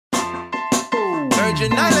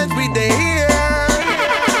Virgin Islands, we dey here.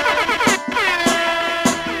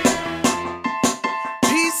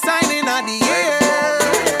 Peace signing of the year.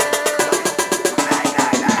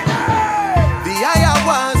 The higher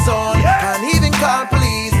war zone, can't even call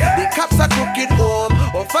police. The cops are crooked home.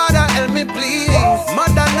 Oh Father, help me please.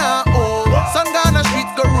 Mother now home, son gone a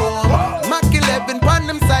streets go roam. Mac 11 pan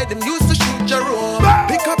them side, them used to shoot Jerome.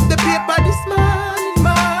 Pick up the paper this morning.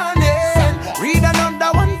 Read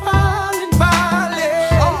another one falling.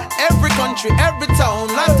 Every country, every town,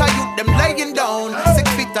 lot of youth them laying down 6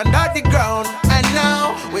 feet under the ground. And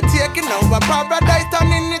now we're taking over paradise,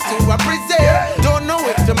 turning it to a prison. Don't know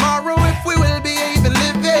if tomorrow if we will be able to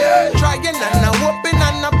live it. Trying and a hoping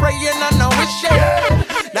and a praying and a wishing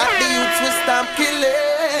that the youths will stop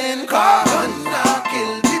killing. Gun now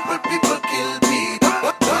kill people, people kill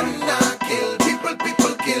people. Gun now kill people,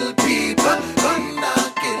 people kill people. Gun now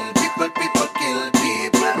kill people, people kill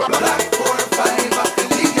people. Black 4 5, I can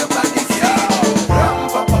leave your body see. Ram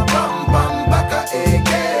pa pa pam pam baka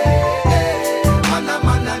AK. Man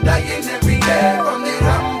a dying every day from the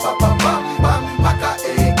ram pa pa pam pam baka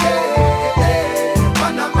AK.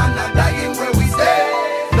 Man a dying where we stay.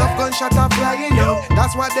 Love gunshot are flying out,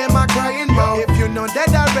 that's what them are crying about. If you know dead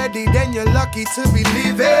already, then you're lucky to be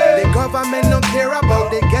living. The government don't care about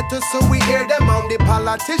they get us, so we hear them out. The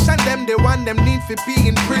politician them, the one them need to be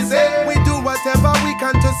in prison. We do whatever we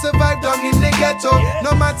can to survive down in the ghetto.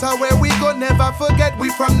 No matter where we go, never forget we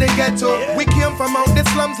from the ghetto. We came from out the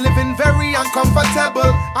slums, living very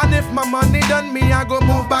uncomfortable. And if my money done me, I go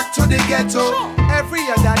move back to the ghetto. Every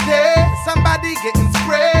other day, somebody getting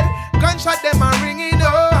sprayed. Gunshot them are ringing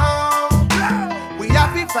out. We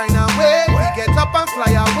have to find a way. We get up and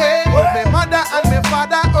fly away. With my mother and my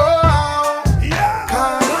father. Oh,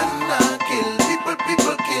 gun kill people,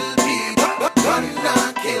 people kill people. Gun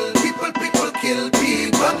kill people, people kill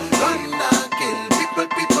people. Gun kill people,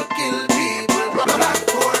 people kill people. Black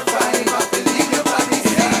 4 5, I believe your body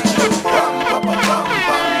see. Ram pa pa pam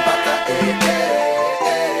pam baka AK.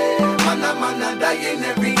 Man a dying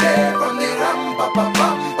every day from the ram pa pa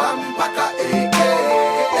pam pam baka AK.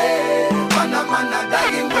 Man a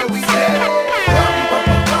dying where we stay. Ram pa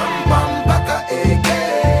pa pam pam baka AK.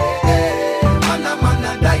 Man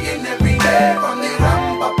a dying every day from the ram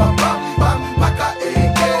pa pa pam pam baka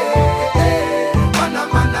AK. Man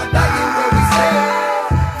a dying where we stay.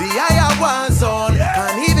 The higher war zone,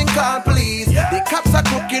 can't even call police. The cops are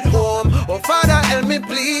crooked home. Oh Father, help me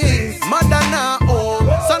please. Mother now home,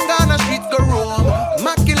 son gone a streets go roam.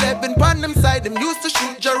 Mac 11 pan them side, them used to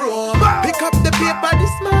shoot Jerome. Pick up the paper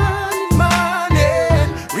this morning.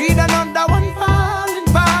 Read another one falling.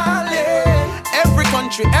 Every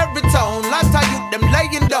country, every town, lot of youth them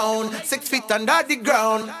laying down 6 feet under the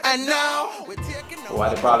ground. And now we're taking over. Why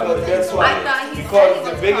the problem with this one? Because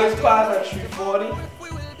the biggest part of 340.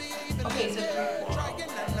 Okay, so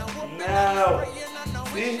 340. Now,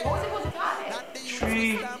 see? What was it supposed to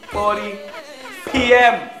call it? 3:40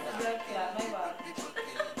 p.m.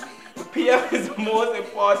 The p.m. is the most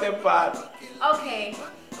important part. Okay.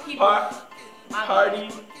 People. Party.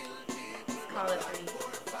 Call it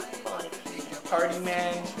 340. Party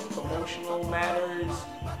man, promotional matters,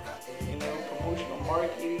 you know, promotional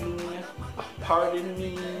marketing, pardon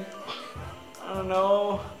me, I don't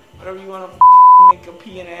know, whatever you want to make a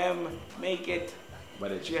P&M, make it.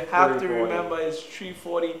 But you have to remember it's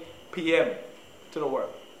 3:40 p.m. to the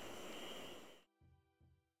world.